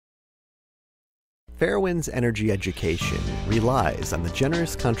Fairewinds Energy Education relies on the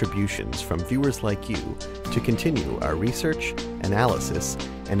generous contributions from viewers like you to continue our research, analysis,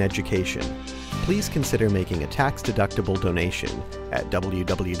 and education. Please consider making a tax-deductible donation at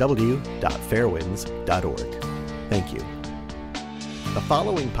www.fairewinds.org. Thank you. The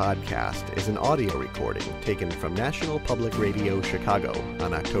following podcast is an audio recording taken from National Public Radio Chicago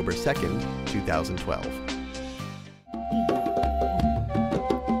on October 2nd, 2012.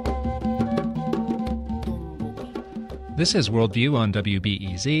 This is Worldview on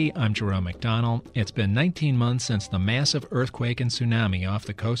WBEZ. I'm Gerome McDonald. It's been 19 months since the massive earthquake and tsunami off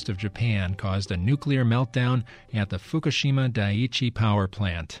the coast of Japan caused a nuclear meltdown at the Fukushima Daiichi power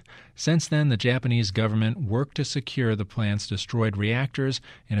plant. Since then, the Japanese government worked to secure the plant's destroyed reactors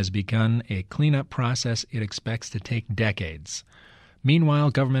and has begun a cleanup process it expects to take decades.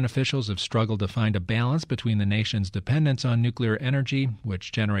 Meanwhile, government officials have struggled to find a balance between the nation's dependence on nuclear energy,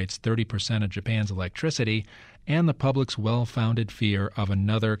 which generates 30% of Japan's electricity, and the public's well-founded fear of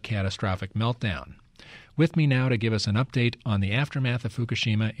another catastrophic meltdown. With me now to give us an update on the aftermath of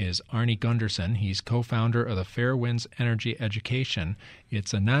Fukushima is Arnie Gundersen. He's co-founder of the Fairewinds Energy Education.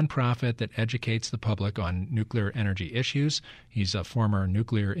 It's a nonprofit that educates the public on nuclear energy issues. He's a former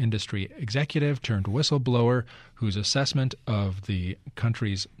nuclear industry executive turned whistleblower whose assessment of the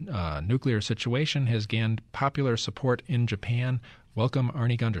country's nuclear situation has gained popular support in Japan. Welcome,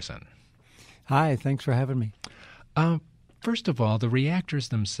 Arnie Gundersen. Hi, thanks for having me. First of all, the reactors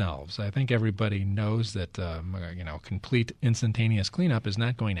themselves. I think everybody knows that complete instantaneous cleanup is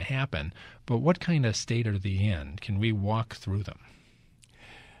not going to happen. But what kind of state are they in? Can we walk through them?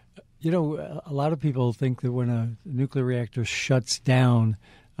 You know, a lot of people think that when a nuclear reactor shuts down,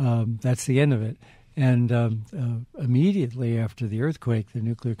 that's the end of it. And immediately after the earthquake, the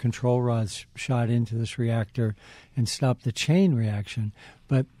nuclear control rods shot into this reactor and stopped the chain reaction.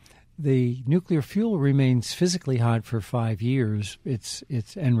 But the nuclear fuel remains physically hot for 5 years. It's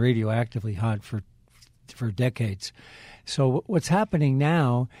and radioactively hot for decades. So what's happening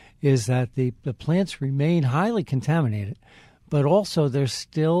now is that the plants remain highly contaminated, but also there's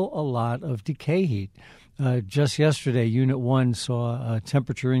still a lot of decay heat. Just yesterday, Unit 1 saw a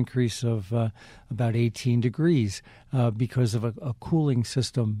temperature increase of about 18 degrees because of a cooling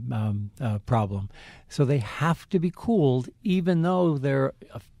system problem. So they have to be cooled even though they're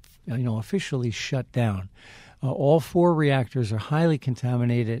officially shut down. All 4 reactors are highly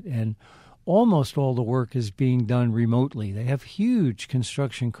contaminated, and almost all the work is being done remotely. They have huge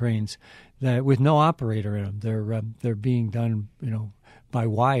construction cranes that, with no operator in them, they're being done, by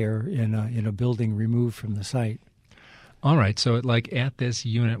wire in a building removed from the site. All right. So, at this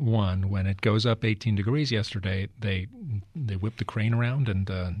Unit 1, when it goes up 18 degrees yesterday, they whip the crane around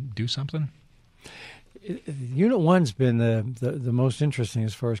and do something. Unit 1's been the most interesting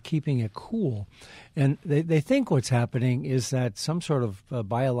as far as keeping it cool. And they think what's happening is that some sort of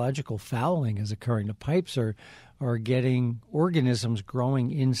biological fouling is occurring. The pipes are getting organisms growing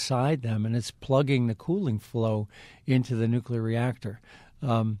inside them, and it's plugging the cooling flow into the nuclear reactor.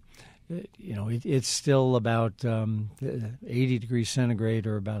 It's still about 80 degrees centigrade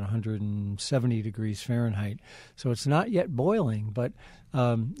or about 170 degrees Fahrenheit. So it's not yet boiling, but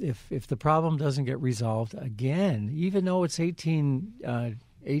if the problem doesn't get resolved, again, even though it's 18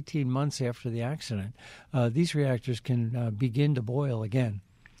 months after the accident, these reactors can begin to boil again.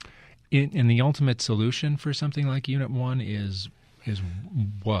 And the ultimate solution for something like Unit 1 is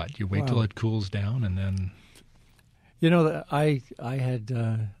what? You wait till it cools down and then... I've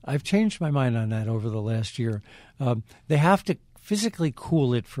changed my mind on that over the last year. They have to physically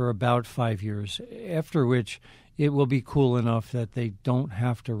cool it for about 5 years, after which it will be cool enough that they don't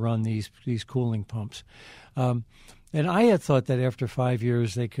have to run these cooling pumps. And I had thought that after 5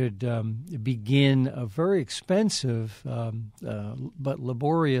 years they could begin a very expensive but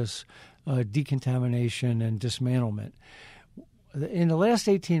laborious decontamination and dismantlement. In the last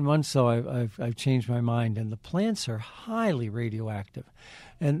 18 months, though, I've changed my mind, and the plants are highly radioactive.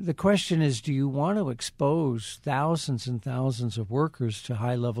 And the question is, do you want to expose thousands and thousands of workers to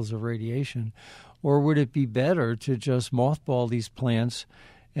high levels of radiation, or would it be better to just mothball these plants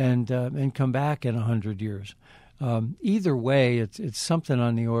and come back in 100 years? Either way, it's something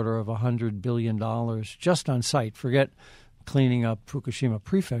on the order of $100 billion just on site. Forget cleaning up Fukushima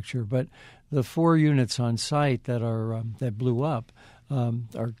Prefecture, but the 4 units on site that blew up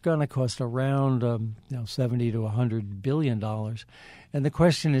are going to cost around $70 to $100 billion. And the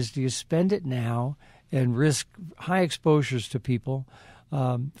question is, do you spend it now and risk high exposures to people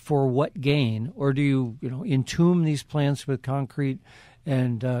for what gain, or do you entomb these plants with concrete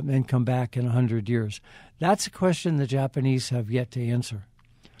and come back in 100 years? That's a question the Japanese have yet to answer.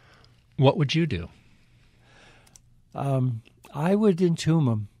 What would you do? I would entomb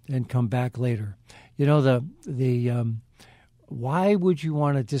them and come back later. You know, why would you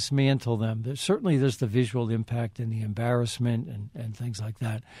want to dismantle them? Certainly there's the visual impact and the embarrassment and things like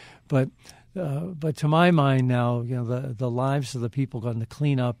that. But to my mind now, you know, the lives of the people going to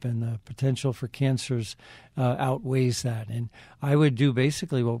clean up and the potential for cancers outweighs that. And I would do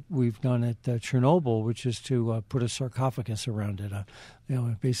basically what we've done at Chernobyl, which is to put a sarcophagus around it,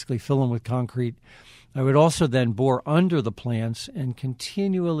 basically fill them with concrete. I would also then bore under the plants and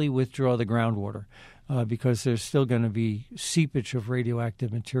continually withdraw the groundwater because there's still going to be seepage of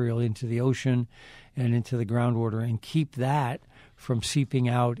radioactive material into the ocean and into the groundwater, and keep that from seeping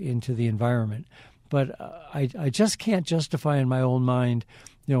out into the environment. But I just can't justify in my own mind,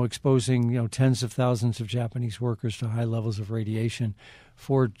 exposing tens of thousands of Japanese workers to high levels of radiation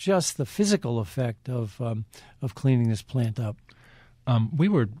for just the physical effect of cleaning this plant up. We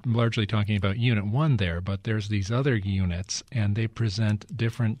were largely talking about Unit 1 there, but there's these other units, and they present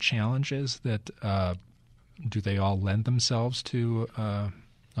different challenges that do they all lend themselves to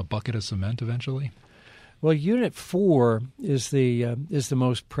a bucket of cement eventually? Well, Unit 4 is the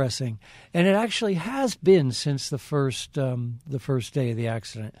most pressing, and it actually has been since the first day of the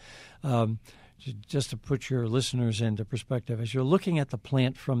accident. Just to put your listeners into perspective, as you're looking at the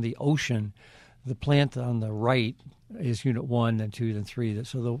plant from the ocean, the plant on the right is Unit 1, then 2, then 3.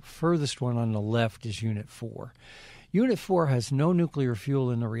 So the furthest one on the left is Unit 4. Unit 4 has no nuclear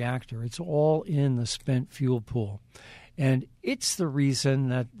fuel in the reactor. It's all in the spent fuel pool. And it's the reason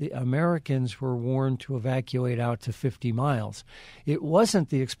that the Americans were warned to evacuate out to 50 miles. It wasn't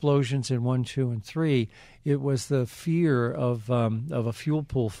the explosions in 1, 2, and 3. It was the fear of a fuel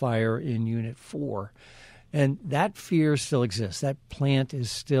pool fire in Unit 4. And that fear still exists. That plant is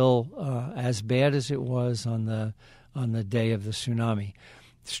still as bad as it was on the day of the tsunami.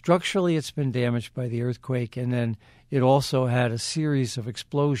 Structurally, it's been damaged by the earthquake, and then it also had a series of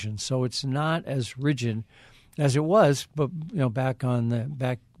explosions. So it's not as rigid as it was, but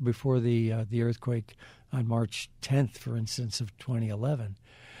back before the earthquake on March 10th, for instance, of 2011.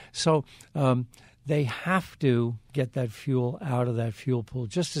 So they have to get that fuel out of that fuel pool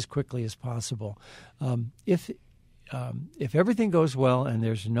just as quickly as possible. If everything goes well and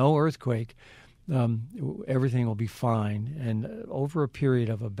there's no earthquake, everything will be fine. And over a period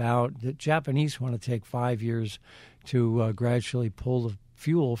of the Japanese want to take 5 years to gradually pull the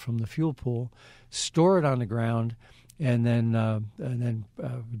fuel from the fuel pool, store it on the ground, and then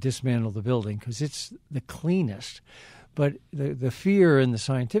dismantle the building because it's the cleanest. But the fear in the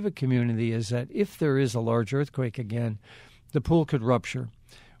scientific community is that if there is a large earthquake again, the pool could rupture.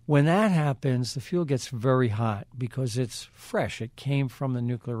 When that happens, the fuel gets very hot because it's fresh. It came from the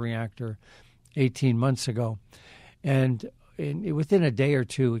nuclear reactor 18 months ago. And within a day or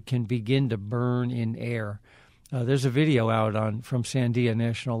two, it can begin to burn in air. There's a video out from Sandia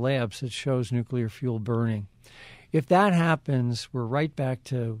National Labs that shows nuclear fuel burning. If that happens, we're right back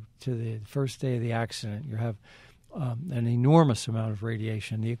to the first day of the accident. You have an enormous amount of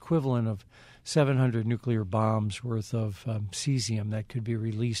radiation, the equivalent of 700 nuclear bombs worth of cesium that could be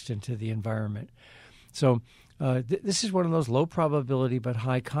released into the environment. So this is one of those low probability but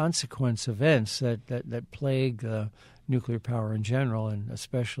high consequence events that plague nuclear power in general, and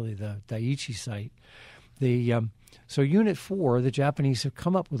especially the Daiichi site. So Unit 4, the Japanese have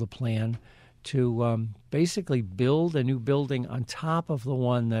come up with a plan to basically build a new building on top of the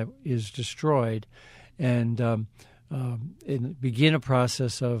one that is destroyed, and begin a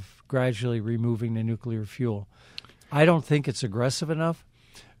process of gradually removing the nuclear fuel. I don't think it's aggressive enough.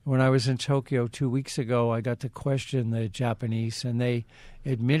 When I was in Tokyo 2 weeks ago, I got to question the Japanese, and they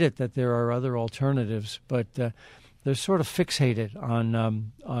admitted that there are other alternatives, but they're sort of fixated on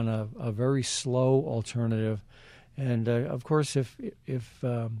a very slow alternative. And, of course, if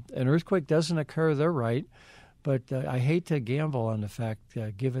an earthquake doesn't occur, they're right. But I hate to gamble on the fact,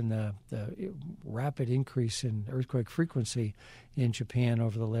 given the rapid increase in earthquake frequency in Japan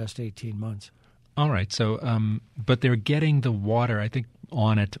over the last 18 months. All right. So, but they're getting the water, I think,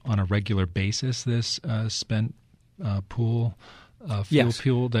 on it on a regular basis, this spent fuel Yes.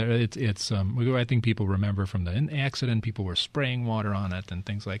 pool. I think people remember from the accident, people were spraying water on it and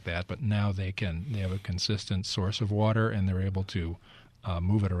things like that. But now they have a consistent source of water, and they're able to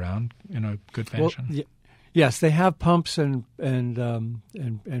move it around in a good fashion. Well, yes, they have pumps and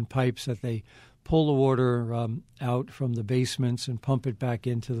pipes that they pull the water out from the basements and pump it back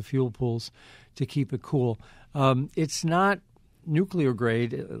into the fuel pools to keep it cool. It's not nuclear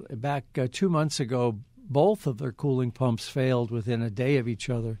grade. Back 2 months ago, both of their cooling pumps failed within a day of each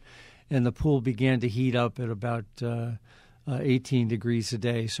other, and the pool began to heat up at about 18 degrees a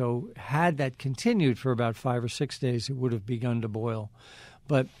day. So had that continued for about 5 or 6 days, it would have begun to boil.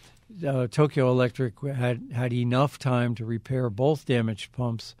 But Tokyo Electric had enough time to repair both damaged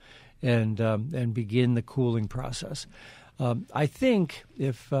pumps and begin the cooling process. I think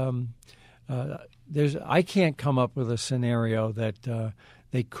if I can't come up with a scenario that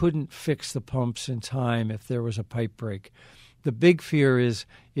they couldn't fix the pumps in time if there was a pipe break. The big fear is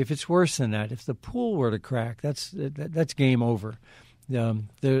if it's worse than that, if the pool were to crack, that's game over.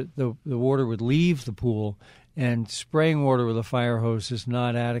 The water would leave the pool, and spraying water with a fire hose is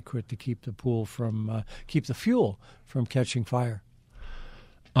not adequate to keep the pool from keep the fuel from catching fire.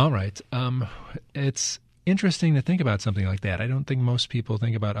 All right, it's interesting to think about something like that. I don't think most people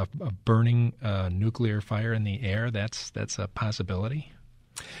think about a burning nuclear fire in the air. That's a possibility.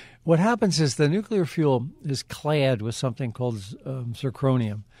 What happens is the nuclear fuel is clad with something called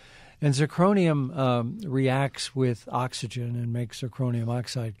zirconium. And zirconium reacts with oxygen and makes zirconium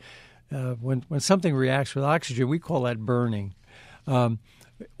oxide. When something reacts with oxygen, we call that burning.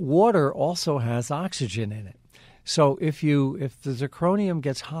 Water also has oxygen in it. So if the zirconium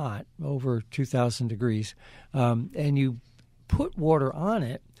gets hot over 2,000 degrees and you put water on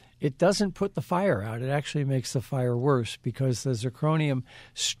it, it doesn't put the fire out. It actually makes the fire worse because the zirconium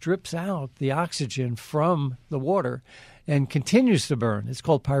strips out the oxygen from the water and continues to burn. It's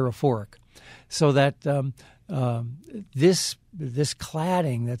called pyrophoric. So that this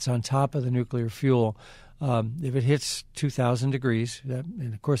cladding that's on top of the nuclear fuel, if it hits 2,000 degrees,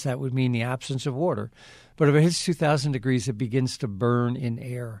 and of course that would mean the absence of water, but if it hits 2,000 degrees, it begins to burn in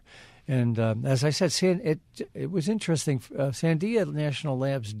air. And as I said, it was interesting. Sandia National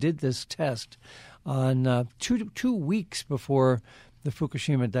Labs did this test on 2 weeks before the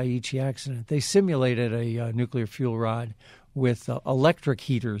Fukushima Daiichi accident. They simulated a nuclear fuel rod with electric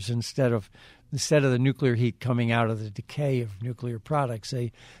heaters instead of the nuclear heat coming out of the decay of nuclear products.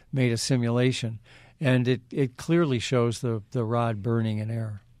 They made a simulation, and it clearly shows the rod burning in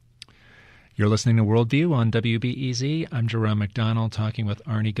air. You're listening to Worldview on WBEZ. I'm Gerome McDonald talking with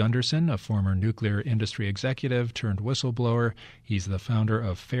Arnie Gundersen, a former nuclear industry executive turned whistleblower. He's the founder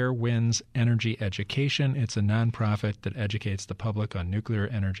of Fairewinds Energy Education. It's a nonprofit that educates the public on nuclear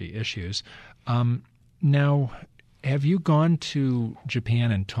energy issues. Now, have you gone to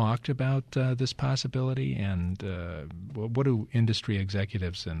Japan and talked about this possibility? And what do industry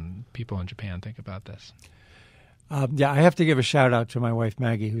executives and people in Japan think about this? I have to give a shout out to my wife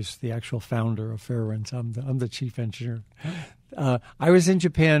Maggie, who's the actual founder of Fairewinds. I'm the chief engineer. I was in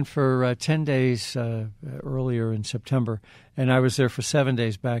Japan for 10 days earlier in September, and I was there for 7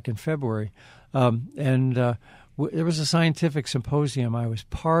 days back in February. There was a scientific symposium I was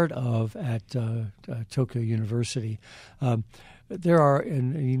part of at Tokyo University. There are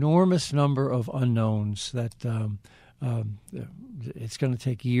an enormous number of unknowns that it's going to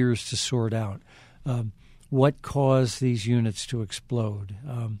take years to sort out. What caused these units to explode?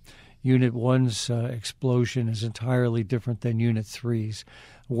 Unit 1's explosion is entirely different than Unit 3's.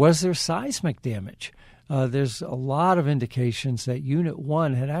 Was there seismic damage? There's a lot of indications that Unit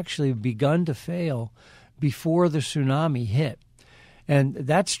 1 had actually begun to fail before the tsunami hit. And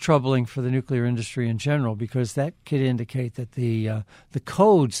that's troubling for the nuclear industry in general because that could indicate that the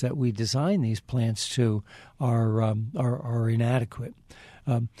codes that we design these plants to are inadequate.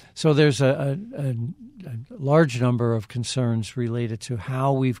 So there's a large number of concerns related to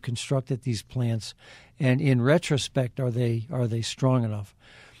how we've constructed these plants, and in retrospect, are they strong enough?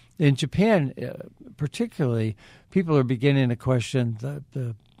 In Japan, particularly, people are beginning to question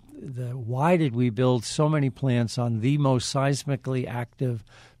the why did we build so many plants on the most seismically active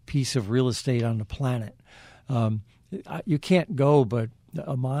piece of real estate on the planet? You can't go but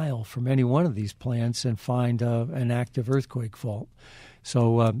a mile from any one of these plants and find an active earthquake fault.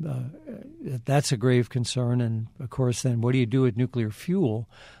 So that's a grave concern. And, of course, then what do you do with nuclear fuel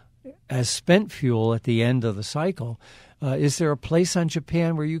as spent fuel at the end of the cycle? Is there a place on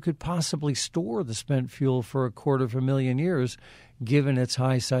Japan where you could possibly store the spent fuel for 250,000 years, given its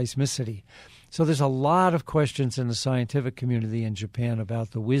high seismicity? So there's a lot of questions in the scientific community in Japan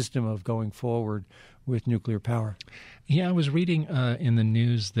about the wisdom of going forward with nuclear power. Yeah, I was reading in the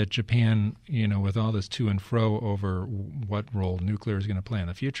news that Japan, with all this to and fro over what role nuclear is going to play in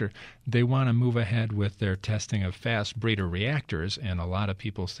the future, they want to move ahead with their testing of fast breeder reactors, and a lot of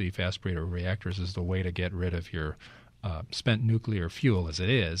people see fast breeder reactors as the way to get rid of your spent nuclear fuel as it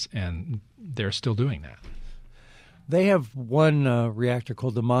is, and they're still doing that. They have one reactor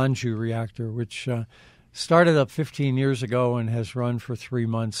called the Manju reactor, which started up 15 years ago and has run for 3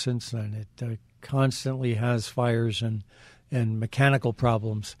 months since then. It constantly has fires and mechanical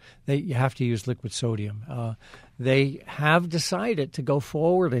problems. You have to use liquid sodium. they have decided to go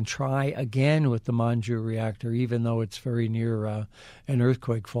forward and try again with the Manju reactor, even though it's very near an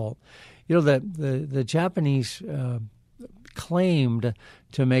earthquake fault. The Japanese claimed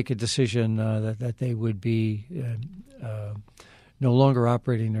to make a decision that they would be no longer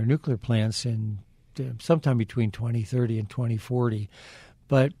operating their nuclear plants in sometime between 2030 and 2040.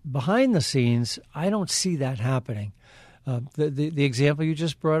 But behind the scenes, I don't see that happening. The example you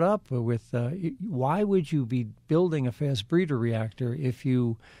just brought up with why would you be building a fast breeder reactor if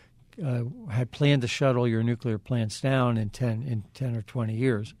you had planned to shuttle your nuclear plants down in 10 or 20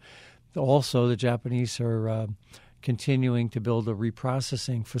 years? Also, the Japanese are continuing to build a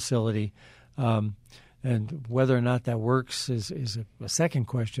reprocessing facility. And whether or not that works is a second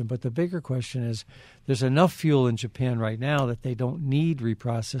question. But the bigger question is there's enough fuel in Japan right now that they don't need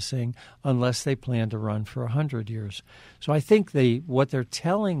reprocessing unless they plan to run for 100 years. So I think what they're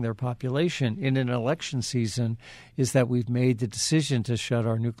telling their population in an election season is that we've made the decision to shut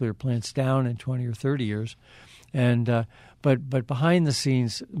our nuclear plants down in 20 or 30 years. And but behind the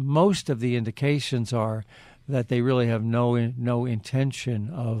scenes, most of the indications are that they really have no intention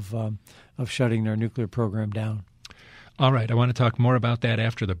of shutting their nuclear program down. All right, I want to talk more about that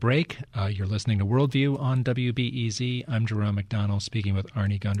after the break. You're listening to Worldview on WBEZ. I'm Gerome McDonald speaking with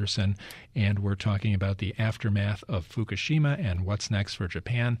Arnie Gundersen, and we're talking about the aftermath of Fukushima and what's next for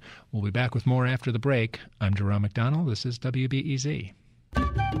Japan. We'll be back with more after the break. I'm Gerome McDonald. This is WBEZ.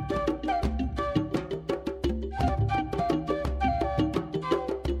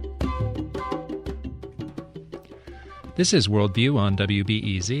 This is Worldview on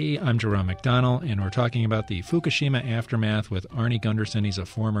WBEZ. I'm Gerome McDonald, and we're talking about the Fukushima aftermath with Arnie Gundersen. He's a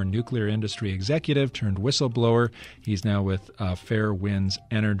former nuclear industry executive turned whistleblower. He's now with Fairewinds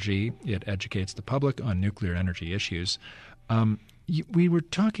Energy. It educates the public on nuclear energy issues. We were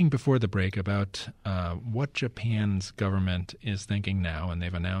talking before the break about what Japan's government is thinking now, and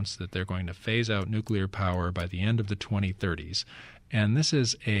they've announced that they're going to phase out nuclear power by the end of the 2030s. And this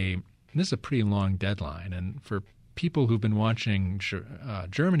is a pretty long deadline, and for people who've been watching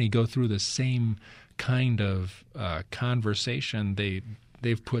Germany go through the same kind of conversation,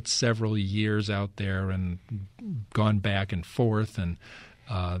 they've put several years out there and gone back and forth, and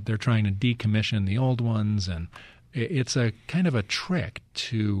they're trying to decommission the old ones, and it's a kind of a trick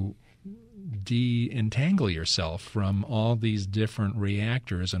to de-entangle yourself from all these different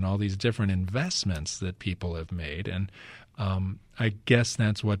reactors and all these different investments that people have made, and I guess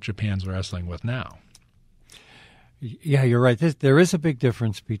that's what Japan's wrestling with now. Yeah, you're right. There is a big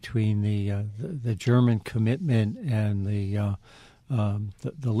difference between the German commitment and the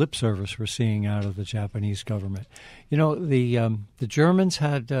lip service we're seeing out of the Japanese government. The Germans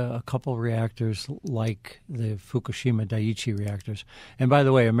had a couple reactors like the Fukushima Daiichi reactors, and by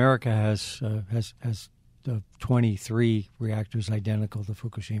the way, America has 23 reactors identical to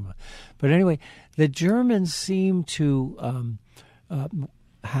Fukushima. But anyway, the Germans seem to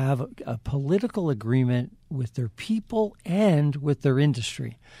have a political agreement with their people and with their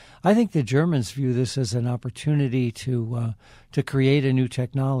industry. I think the Germans view this as an opportunity to create a new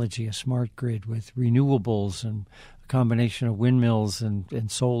technology, a smart grid with renewables and a combination of windmills and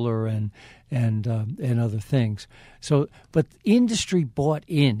solar and other things. So, but industry bought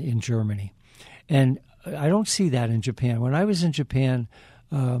in Germany, and I don't see that in Japan. When I was in Japan,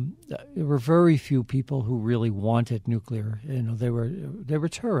 there were very few people who really wanted nuclear. They were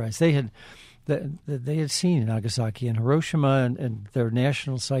terrorized. They had seen Nagasaki and Hiroshima, and their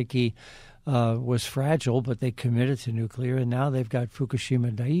national psyche was fragile, but they committed to nuclear, and now they've got Fukushima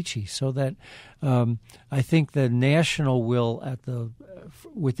and Daiichi. So that I think the national will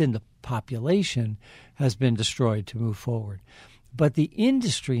within the population has been destroyed to move forward. But the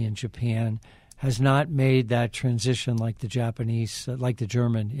industry in Japan has not made that transition like the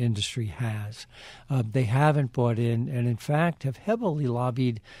German industry has. They haven't bought in, and in fact have heavily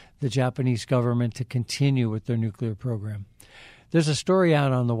lobbied the Japanese government to continue with their nuclear program. There's a story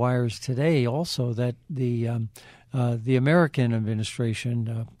out on the wires today also that the American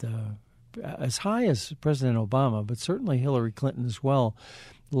administration, as high as President Obama, but certainly Hillary Clinton as well,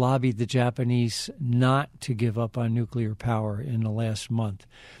 lobbied the Japanese not to give up on nuclear power in the last month.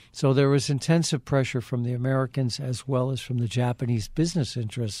 So there was intensive pressure from the Americans as well as from the Japanese business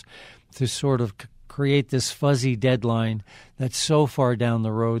interests to sort of create this fuzzy deadline that's so far down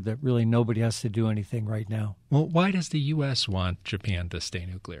the road that really nobody has to do anything right now. Well, why does the U.S. want Japan to stay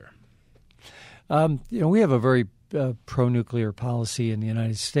nuclear? We have a very pro-nuclear policy in the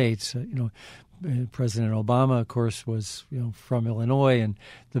United States. President Obama, of course, was from Illinois, and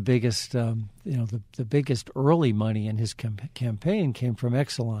the biggest the biggest early money in his campaign came from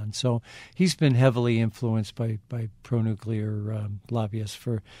Exelon. So he's been heavily influenced by pro-nuclear lobbyists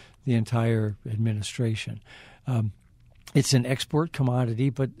for the entire administration. It's an export commodity,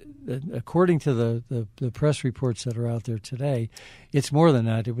 but according to the press reports that are out there today, it's more than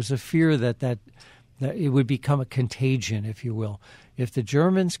that. It was a fear that it would become a contagion, if you will. If the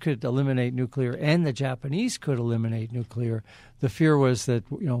Germans could eliminate nuclear and the Japanese could eliminate nuclear, the fear was that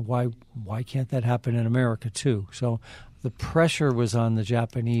why can't that happen in America too? So the pressure was on the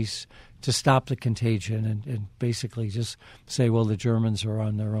Japanese to stop the contagion and basically just say, well, the Germans are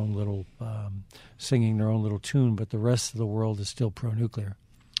on their own little singing their own little tune, but the rest of the world is still pro-nuclear.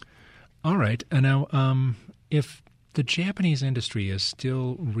 All right. And now, if the Japanese industry is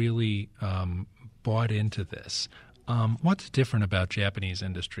still really bought into this, what's different about Japanese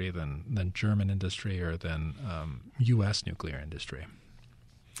industry than German industry or than U.S. nuclear industry?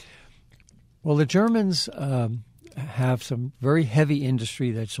 Well, the Germans have some very heavy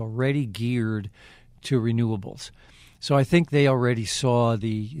industry that's already geared to renewables. So I think they already saw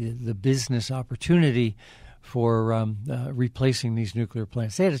the business opportunity for replacing these nuclear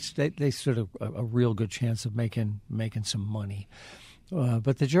plants. They stood a real good chance of making some money.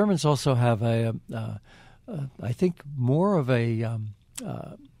 But the Germans also have I think more of a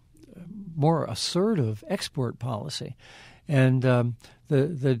more assertive export policy. And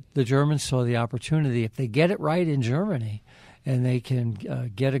the Germans saw the opportunity. If they get it right in Germany and they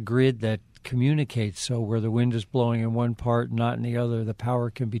can get a grid that communicates, so where the wind is blowing in one part, not in the other, the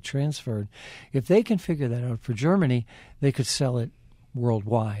power can be transferred. If they can figure that out for Germany, they could sell it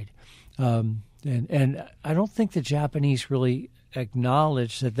worldwide. And I don't think the Japanese really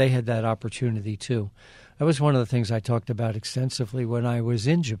acknowledged that they had that opportunity too. That was one of the things I talked about extensively when I was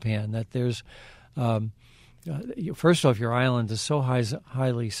in Japan, that there's first off, your island is so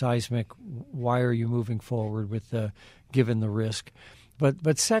highly seismic. Why are you moving forward with given the risk?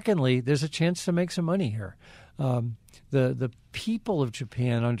 But secondly, there's a chance to make some money here. The people of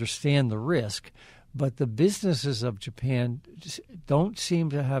Japan understand the risk, but the businesses of Japan don't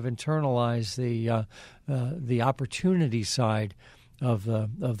seem to have internalized the opportunity side of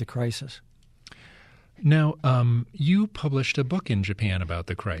the crisis. Now, you published a book in Japan about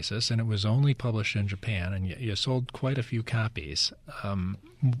the crisis, and it was only published in Japan, and you sold quite a few copies.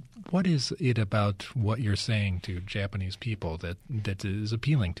 What is it about what you're saying to Japanese people that is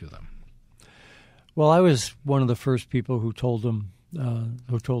appealing to them? Well, I was one of the first people who told them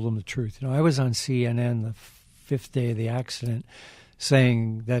the truth. I was on CNN the fifth day of the accident,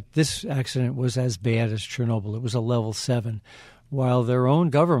 saying that this accident was as bad as Chernobyl. It was a level 7. While their own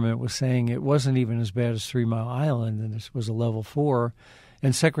government was saying it wasn't even as bad as 3 Mile Island, and this was a level 4,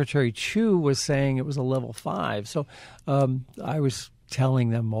 and Secretary Chu was saying it was a level 5. So I was telling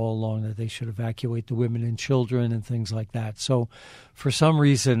them all along that they should evacuate the women and children and things like that. So for some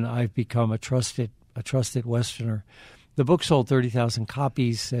reason, I've become a trusted Westerner. The book sold 30,000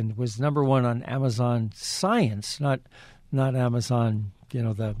 copies and was number 1 on Amazon Science, not Amazon,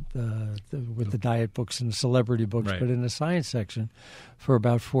 with the diet books and the celebrity books, right, but in the science section for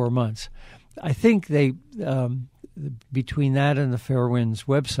about 4 months. I think they, between that and the Fairewinds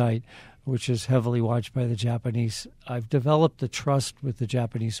website, which is heavily watched by the Japanese, I've developed a trust with the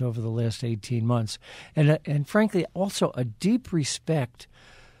Japanese over the last 18 months. And frankly, also a deep respect.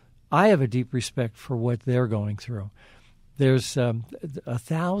 I have a deep respect for what they're going through. There's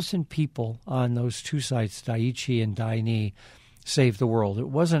 1,000 people on those two sites, Daiichi and Daini, saved the world. It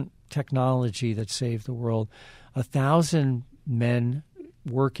wasn't technology that saved the world. 1,000 men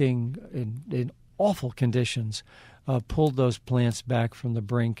working in awful conditions pulled those plants back from the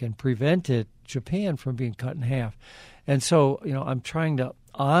brink and prevented Japan from being cut in half. And so, I'm trying to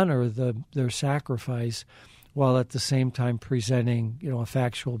honor their sacrifice while at the same time presenting, a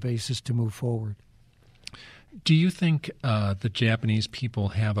factual basis to move forward. Do you think the Japanese people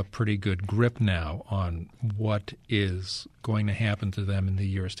have a pretty good grip now on what is going to happen to them in the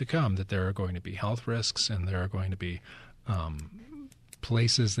years to come, that there are going to be health risks and there are going to be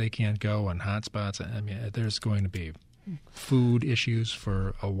places they can't go and hotspots? I mean, there's going to be food issues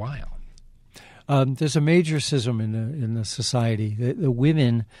for a while. There's a major schism in the society. The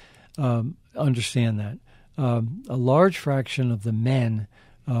women understand that. A large fraction of the men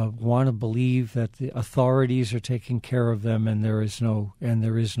want to believe that the authorities are taking care of them and there is no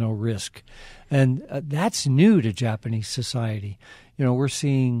risk, and that's new to Japanese society. We're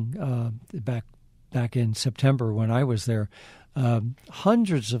seeing back in September when I was there,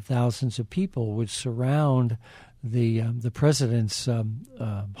 hundreds of thousands of people would surround the president's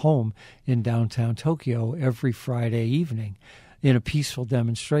home in downtown Tokyo every Friday evening in a peaceful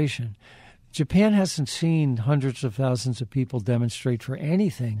demonstration. Japan hasn't seen hundreds of thousands of people demonstrate for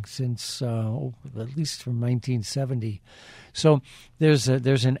anything since at least from 1970. So there's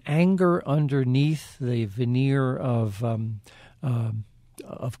an anger underneath the veneer of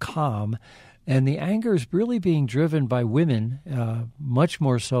calm, and the anger is really being driven by women, much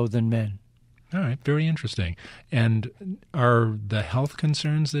more so than men. All right, very interesting. And are the health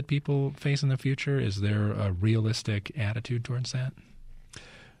concerns that people face in the future, is there a realistic attitude towards that?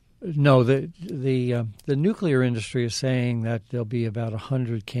 No, the nuclear industry is saying that there'll be about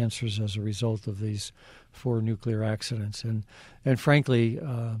 100 cancers as a result of these 4 nuclear accidents, and frankly,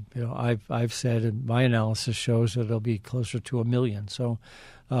 I've said, and my analysis shows that it'll be closer to 1 million. So,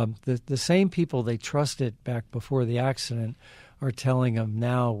 the same people they trusted back before the accident are telling them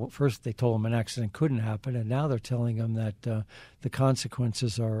now. First, they told them an accident couldn't happen, and now they're telling them that the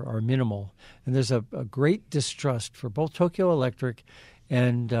consequences are minimal. And there's a great distrust for both Tokyo Electric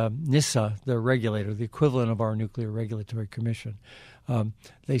and NISA, the regulator, the equivalent of our Nuclear Regulatory Commission.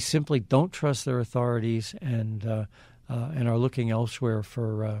 They simply don't trust their authorities and are looking elsewhere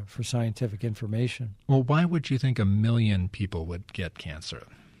for scientific information. Well, why would you think 1 million people would get cancer?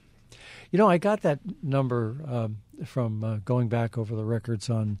 I got that number from going back over the records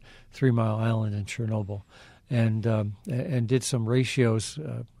on 3 Mile Island in Chernobyl, and did some ratios.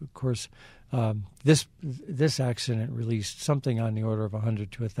 Of course, this accident released something on the order of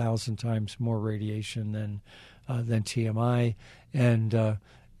 100 to 1,000 times more radiation than TMI, and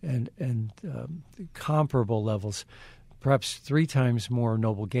comparable levels, perhaps 3 times more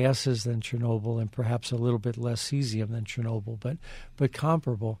noble gases than Chernobyl, and perhaps a little bit less cesium than Chernobyl, but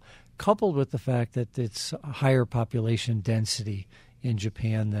comparable, coupled with the fact that it's a higher population density in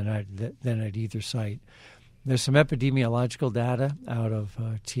Japan than at either site. There's some epidemiological data out of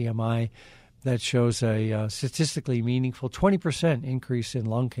TMI that shows a statistically meaningful 20% increase in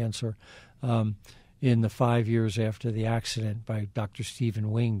lung cancer in the 5 years after the accident by Dr. Stephen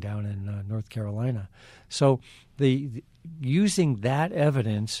Wing down in North Carolina. So using that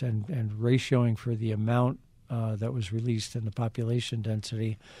evidence and ratioing for the amount that was released in the population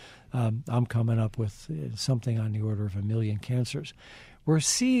density, I'm coming up with something on the order of 1 million cancers. We're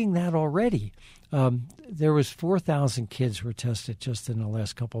seeing that already. There was 4,000 kids were tested just in the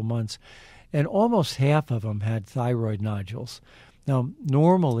last couple of months, and almost half of them had thyroid nodules. Now,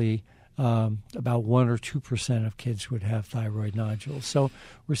 normally, about 1 or 2% of kids would have thyroid nodules. So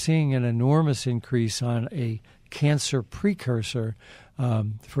we're seeing an enormous increase on a cancer precursor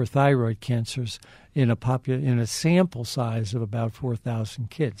for thyroid cancers in a sample size of about 4,000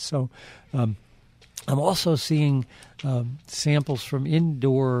 kids. So I'm also seeing samples from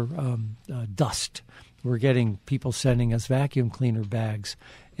indoor dust. We're getting people sending us vacuum cleaner bags,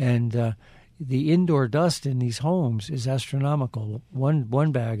 and the indoor dust in these homes is astronomical.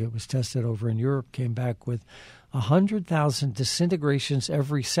 One bag that was tested over in Europe came back with 100,000 disintegrations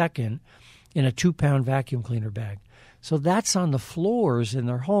every second in a 2-pound vacuum cleaner bag. So that's on the floors in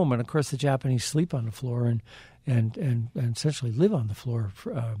their home, and of course the Japanese sleep on the floor and essentially live on the floor,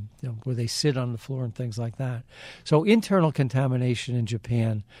 where they sit on the floor and things like that. So internal contamination in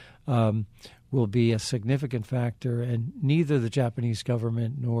Japan will be a significant factor, and neither the Japanese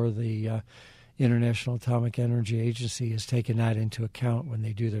government nor the International Atomic Energy Agency has taken that into account when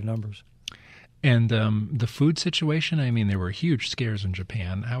they do their numbers. And the food situation, I mean, there were huge scares in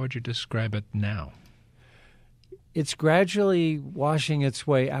Japan. How would you describe it now? It's gradually washing its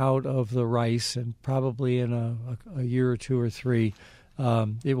way out of the rice, and probably in a year or 2 or 3,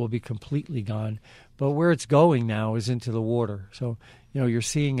 it will be completely gone. But where it's going now is into the water. So, you're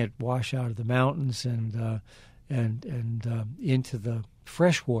seeing it wash out of the mountains and into the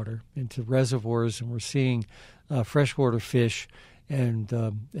fresh water, into reservoirs, and we're seeing freshwater fish and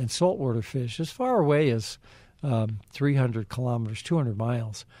saltwater fish as far away as 300 kilometers, 200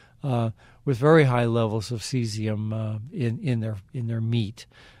 miles, with very high levels of cesium in their meat.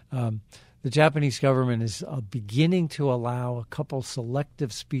 The Japanese government is beginning to allow a couple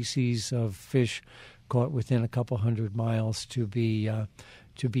selective species of fish caught within a couple hundred miles to be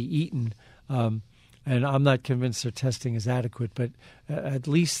eaten. And I'm not convinced their testing is adequate, but at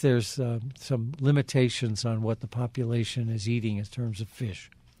least there's some limitations on what the population is eating in terms of fish.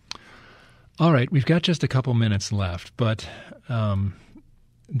 All right, we've got just a couple minutes left, but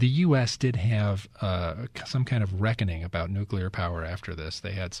the U.S. did have some kind of reckoning about nuclear power after this.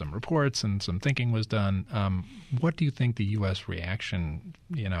 They had some reports and some thinking was done. What do you think the U.S. reaction,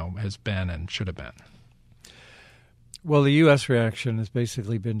 has been and should have been? Well, the U.S. reaction has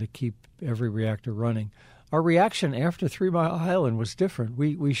basically been to keep every reactor running. our reaction after 3 Mile Island was different.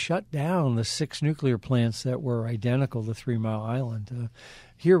 We shut down the 6 nuclear plants that were identical to 3 Mile Island.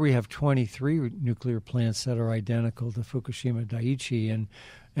 Here we have 23 nuclear plants that are identical to Fukushima Daiichi,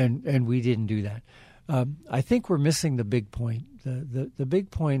 and we didn't do that. I think we're missing the big point. The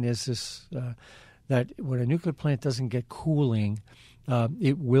big point is this, that when a nuclear plant doesn't get cooling,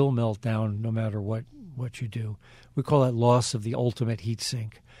 it will melt down no matter what you do. We call that loss of the ultimate heat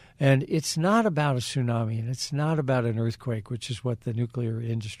sink. And it's not about a tsunami, and it's not about an earthquake, which is what the nuclear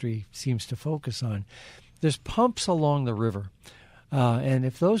industry seems to focus on. There's pumps along the river. And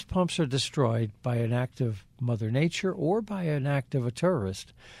if those pumps are destroyed by an act of Mother Nature or by an act of a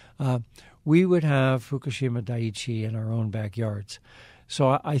terrorist, we would have Fukushima Daiichi in our own backyards.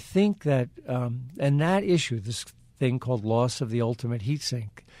 So I think that, and that issue, this thing called loss of the ultimate heat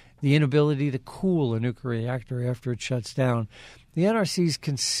sink, the inability to cool a nuclear reactor after it shuts down, the NRC is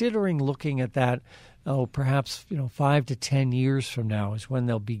considering looking at that, perhaps 5 to 10 years from now is when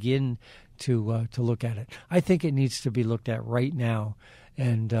they'll begin to look at it. I think it needs to be looked at right now,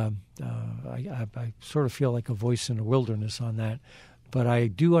 and I sort of feel like a voice in the wilderness on that. But I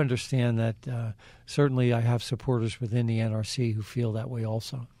do understand that certainly I have supporters within the NRC who feel that way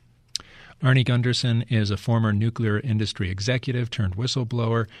also. Arnie Gundersen is a former nuclear industry executive turned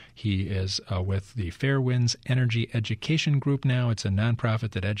whistleblower. He is with the Fairewinds Energy Education Group now. It's a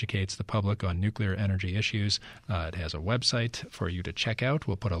nonprofit that educates the public on nuclear energy issues. It has a website for you to check out.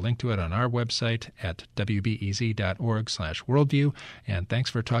 We'll put a link to it on our website at wbez.org/worldview. And thanks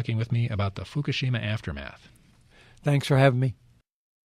for talking with me about the Fukushima aftermath. Thanks for having me.